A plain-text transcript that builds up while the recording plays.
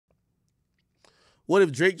What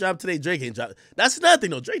if Drake dropped today? Drake ain't dropping. That's another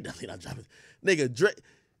thing, though. Drake definitely not dropping. Nigga,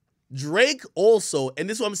 Drake also, and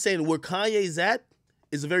this is what I'm saying, where Kanye's at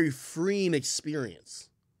is a very freeing experience,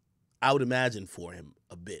 I would imagine, for him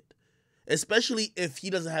a bit. Especially if he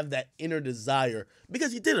doesn't have that inner desire,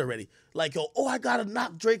 because he did already. Like, yo, I gotta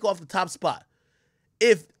knock Drake off the top spot.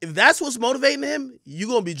 If that's what's motivating him, you're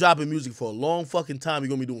going to be dropping music for a long fucking time. You're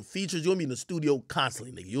going to be doing features. You're going to be in the studio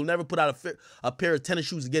constantly, nigga. You'll never put out a pair of tennis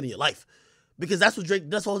shoes again in your life. Because that's what Drake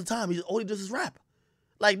does all the time. All he does is rap.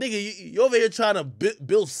 Like, nigga, you're over here trying to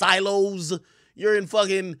build silos. You're in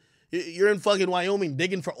fucking Wyoming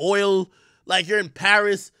digging for oil. Like, you're in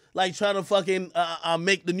Paris, like, trying to fucking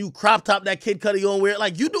make the new crop top that Kid Cudi gonna wear.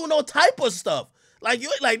 Like, you doing all type of stuff. Like,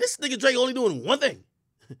 this nigga Drake only doing one thing.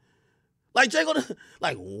 Like, Drake on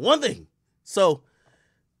like one thing. So,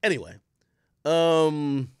 anyway.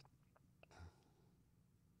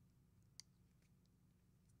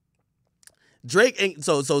 Drake ain't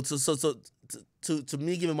to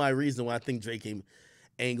me giving my reason why I think Drake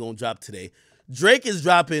ain't gonna drop today. Drake is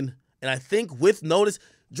dropping, and I think with notice,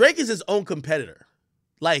 Drake is his own competitor.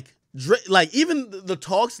 Like Drake, like even the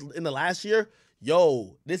talks in the last year,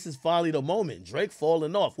 yo, this is finally the moment. Drake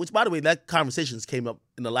falling off, which, by the way, that conversations came up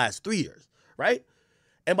in the last 3 years, right?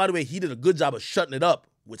 And by the way, he did a good job of shutting it up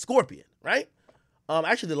with Scorpion, right?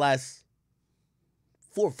 Actually, the last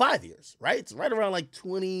 4 or 5 years, right? It's right around like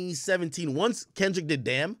 2017. Once Kendrick did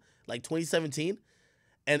Damn, like 2017.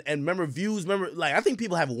 And remember, like, I think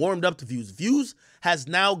people have warmed up to Views. Views has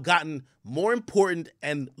now gotten more important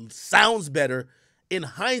and sounds better in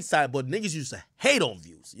hindsight, but niggas used to hate on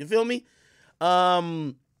Views. You feel me?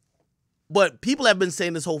 But people have been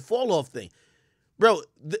saying this whole fall off thing. Bro,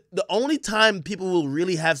 the only time people will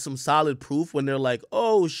really have some solid proof when they're like,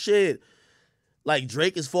 oh shit, like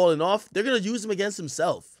Drake is falling off, they're going to use him against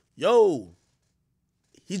himself. Yo,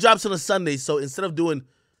 he drops on a Sunday, so instead of doing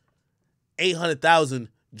 800,000,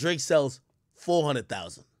 Drake sells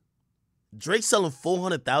 400,000. Drake selling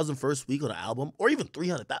 400,000 first week on an album, or even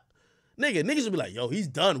 300,000. Niggas will be like, yo, he's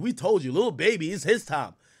done. We told you, little baby, it's his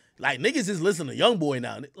time. Like, niggas is listening to Young Boy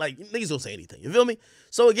now. Like, niggas don't say anything. You feel me?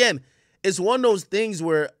 So again, it's one of those things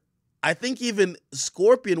where I think even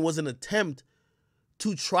Scorpion was an attempt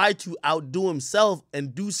to try to outdo himself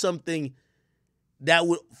and do something that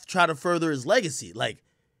would try to further his legacy. Like,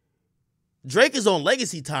 Drake is on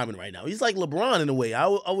legacy timing right now. He's like LeBron in a way. I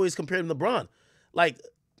always compare him to LeBron. Like,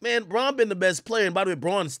 man, Bron been the best player. And by the way,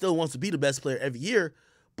 Bron still wants to be the best player every year.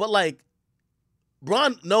 But, like,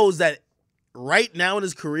 Bron knows that right now in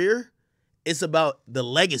his career, it's about the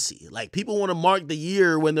legacy. Like, people want to mark the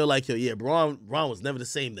year when they're like, yo, yeah, Bron was never the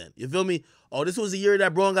same then. You feel me? Oh, this was the year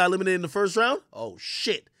that Bron got eliminated in the first round? Oh,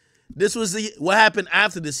 shit. This was what happened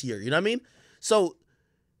after this year. You know what I mean? So,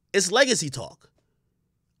 it's legacy talk.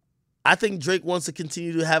 I think Drake wants to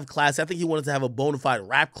continue to have classics. I think he wanted to have a bona fide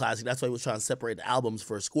rap classic. That's why he was trying to separate the albums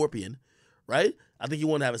for Scorpion, right? I think he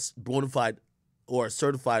wanted to have a bona fide or a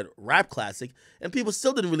certified rap classic, and people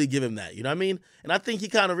still didn't really give him that, you know what I mean? And I think he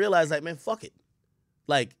kind of realized, like, man, fuck it.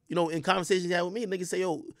 Like, you know, in conversations he had with me, niggas say,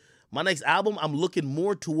 yo, my next album, I'm looking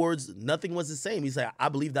more towards Nothing Was the Same. He's like, I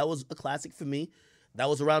believe that was a classic for me. That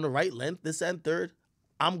was around the right length, this and third.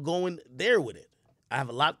 I'm going there with it. I have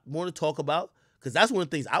a lot more to talk about, because that's one of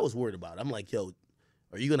the things I was worried about. I'm like, yo,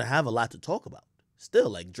 are you going to have a lot to talk about? Still,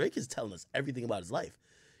 like, Drake is telling us everything about his life.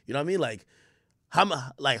 You know what I mean? Like,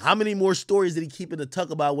 how many more stories did he keep in the tuck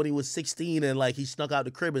about when he was 16 and, like, he snuck out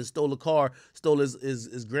the crib and stole a car, stole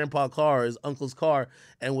his grandpa's car, his uncle's car,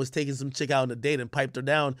 and was taking some chick out on a date and piped her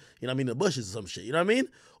down, you know what I mean, in the bushes or some shit, you know what I mean?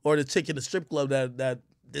 Or the chick in the strip club that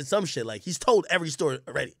did some shit. Like, he's told every story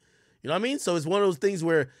already. You know what I mean? So it's one of those things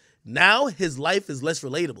where now his life is less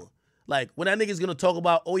relatable. Like, when that nigga's gonna talk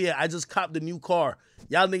about, oh yeah, I just copped a new car,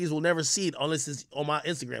 y'all niggas will never see it unless it's on my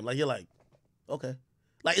Instagram. Like, you're like, okay.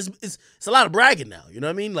 Like, it's a lot of bragging now, you know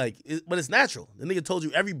what I mean? Like, but it's natural. The nigga told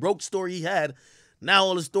you every broke story he had. Now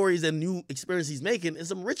all the stories and new experience he's making is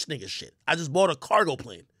some rich nigga shit. I just bought a cargo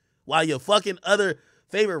plane while your fucking other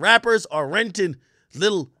favorite rappers are renting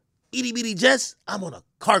little itty bitty jets. I'm on a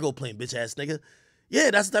cargo plane, bitch ass nigga.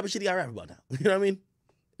 Yeah, that's the type of shit he got rap about now. You know what I mean?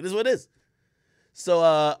 It is what it is.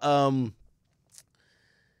 So,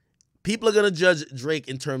 people are gonna judge Drake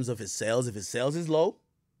in terms of his sales. If his sales is low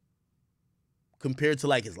compared to,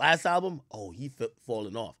 like, his last album, oh, he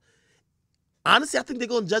falling off. Honestly, I think they're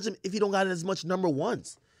gonna judge him if he don't got as much number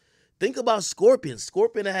ones. Think about Scorpion.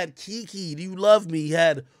 Scorpion had Kiki, Do You Love Me? He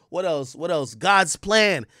had, what else? God's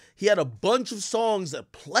Plan. He had a bunch of songs, a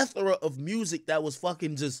plethora of music that was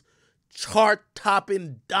fucking just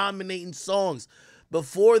chart-topping, dominating songs.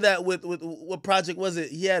 Before that, with what project was it?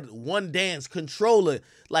 He had One Dance, Controller.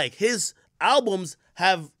 Like, his albums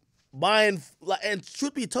have buying, and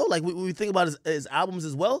truth be told, like when we think about his albums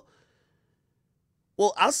as well.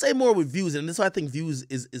 Well, I'll say more with views, and this is why I think views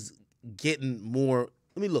is getting more.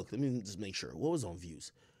 Let me look. Let me just make sure. What was on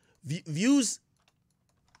views?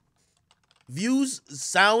 Views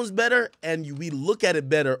sounds better, and we look at it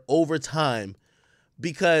better over time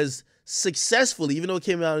because successfully, even though it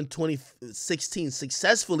came out in 2016,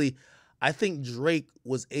 successfully, I think Drake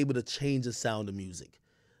was able to change the sound of music.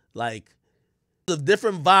 Like, a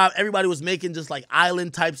different vibe. Everybody was making just like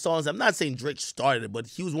island type songs. I'm not saying Drake started it, but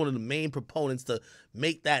he was one of the main proponents to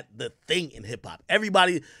make that the thing in hip hop.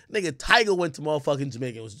 Everybody, nigga, Tiger went to motherfucking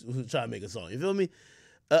Jamaica and was trying to make a song. You feel me?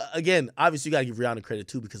 Again, obviously you gotta give Rihanna credit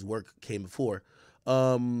too because work came before.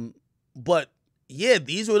 But yeah,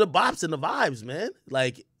 these were the bops and the vibes, man.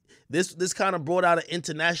 Like this kind of brought out an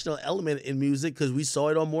international element in music because we saw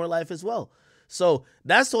it on More Life as well. So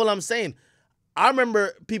that's all I'm saying. I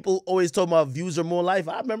remember people always talking about views or More Life.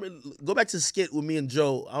 I remember, go back to the skit with me and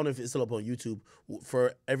Joe. I don't know if it's still up on YouTube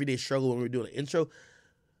for Everyday Struggle when we were doing an intro.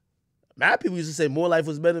 Mad people used to say More Life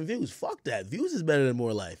was better than Views. Fuck that. Views is better than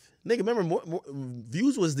More Life. Nigga, remember,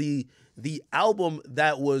 Views was the album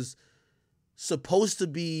that was supposed to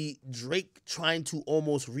be Drake trying to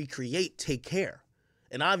almost recreate Take Care.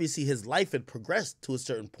 And obviously his life had progressed to a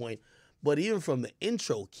certain point. But even from the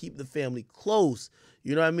intro, Keep the Family Close,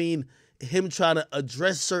 you know what I mean? Him trying to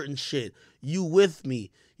address certain shit. You With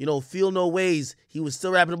Me, you know, Feel No Ways. He was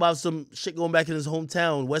still rapping about some shit going back in his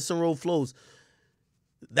hometown, Western Road Flows.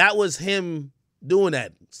 That was him doing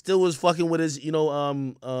that. Still was fucking with his, you know,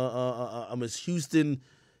 his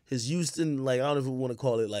Houston, like, I don't know if we want to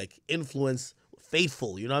call it, like, influence,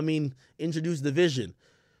 Faithful, you know what I mean? Introduced the vision.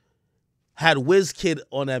 Had WizKid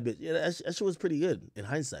on that bitch. Yeah, that shit was pretty good in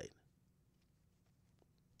hindsight.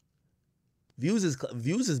 Views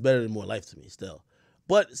is better than More Life to me still.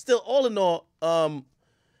 But still, all in all,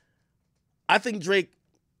 I think Drake's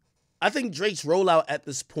rollout at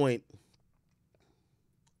this point,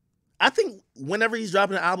 I think whenever he's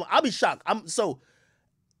dropping an album, I'll be shocked.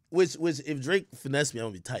 Which if Drake finesse me, I'm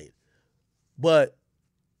gonna be tight. But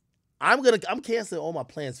I'm canceling all my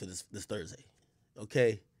plans for this Thursday.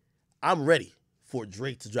 Okay? I'm ready for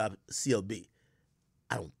Drake to drop CLB.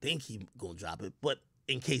 I don't think he gonna drop it, but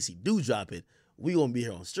in case he do drop it, we gonna be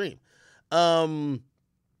here on stream. I don't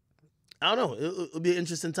know. It'll be an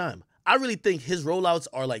interesting time. I really think his rollouts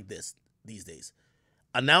are like this these days.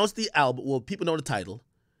 Announce the album. Well, people know the title.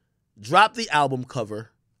 Drop the album cover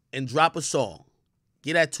and drop a song.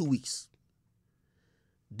 Get that 2 weeks.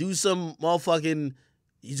 Do some motherfucking.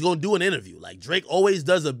 He's gonna do an interview. Like Drake always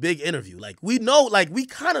does a big interview. Like we know. Like we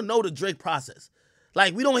kind of know the Drake process.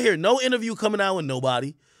 Like we don't hear no interview coming out with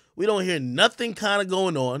nobody. We don't hear nothing kind of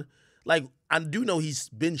going on. Like, I do know he's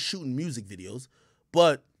been shooting music videos,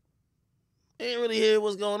 but ain't really hear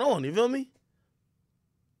what's going on. You feel me?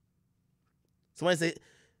 Somebody say,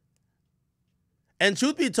 and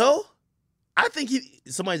truth be told, I think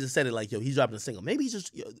somebody just said it like, yo, he's dropping a single. Maybe he's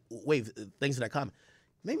just, wait, thanks for that comment.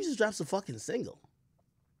 Maybe he just drops a fucking single.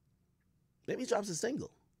 Maybe he drops a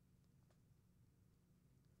single.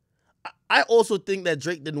 I also think that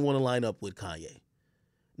Drake didn't want to line up with Kanye.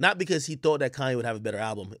 Not because he thought that Kanye would have a better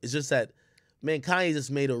album. It's just that, man, Kanye just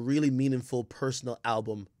made a really meaningful personal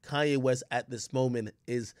album. Kanye West at this moment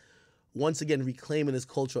is once again reclaiming his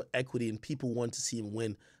cultural equity and people want to see him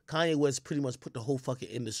win. Kanye West pretty much put the whole fucking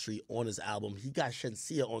industry on his album. He got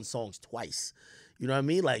Shenseea on songs twice. You know what I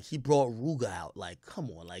mean? Like, he brought Ruga out. Like, come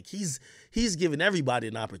on. Like, he's giving everybody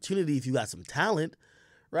an opportunity if you got some talent,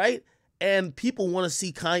 right? And people want to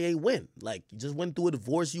see Kanye win. Like, you just went through a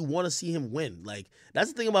divorce. You want to see him win. Like,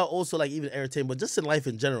 that's the thing about also, like, even entertainment, but just in life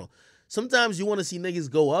in general. Sometimes you want to see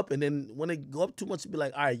niggas go up, and then when they go up too much, you be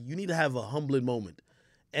like, all right, you need to have a humbling moment.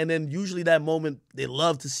 And then usually that moment, they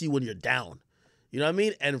love to see when you're down. You know what I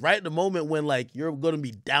mean? And right at the moment when, like, you're going to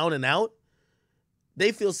be down and out,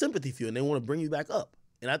 they feel sympathy for you, and they want to bring you back up.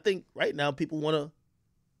 And I think right now people want to,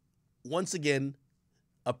 once again,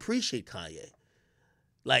 appreciate Kanye.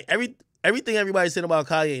 Like, everything everybody's saying about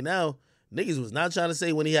Kanye now, niggas was not trying to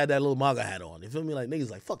say when he had that little MAGA hat on. You feel me? Like,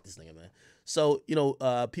 niggas like, fuck this nigga, man. So, you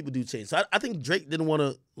know, people do change. So I think Drake didn't want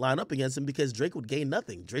to line up against him because Drake would gain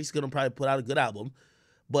nothing. Drake's going to probably put out a good album,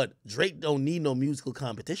 but Drake don't need no musical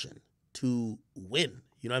competition to win.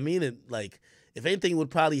 You know what I mean? And, like, if anything, it would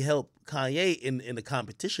probably help Kanye in the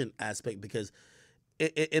competition aspect because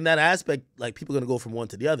in that aspect, like, people are going to go from one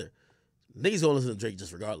to the other. Niggas going to listen to Drake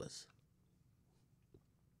just regardless.